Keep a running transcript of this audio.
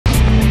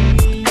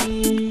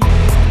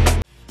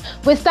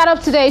We start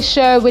off today's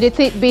show with the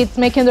tidbits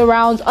making the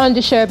rounds on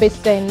the showbiz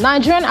scene.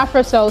 Nigerian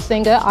Afro soul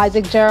singer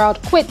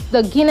Gerald quit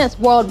the Guinness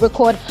World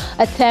Record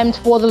attempt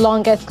for the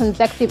longest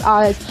consecutive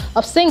hours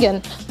of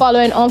singing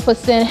following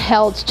unforeseen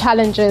health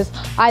challenges.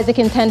 Isaac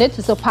intended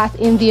to surpass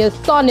India's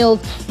Sunil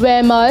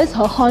Verma's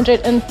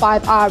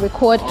 105-hour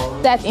record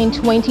set in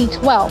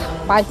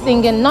 2012 by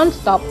singing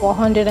non-stop for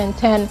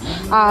 110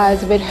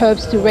 hours, with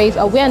hopes to raise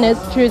awareness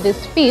through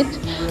this feat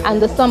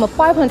and the sum of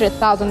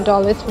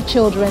 $500,000 for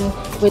children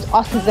with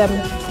autism.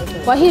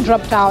 But he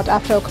dropped out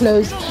after a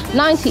close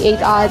 98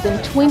 hours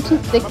and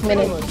 26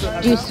 minutes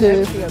due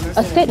to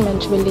a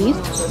statement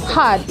released,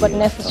 hard but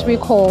necessary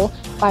call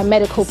by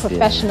medical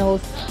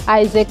professionals.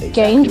 Isaac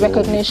gained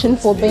recognition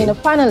for being a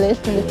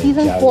finalist in the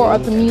season 4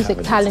 of the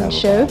music talent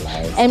show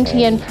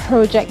MTN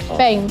Project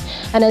Fame,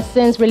 and has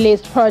since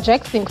released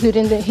projects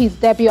including his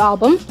debut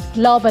album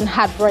Love and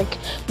Heartbreak,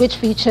 which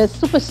features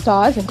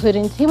superstars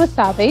including Tiwa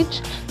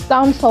Savage,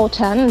 Sound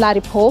Sultan,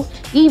 Ladipo,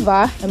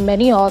 Eva and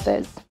many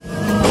others.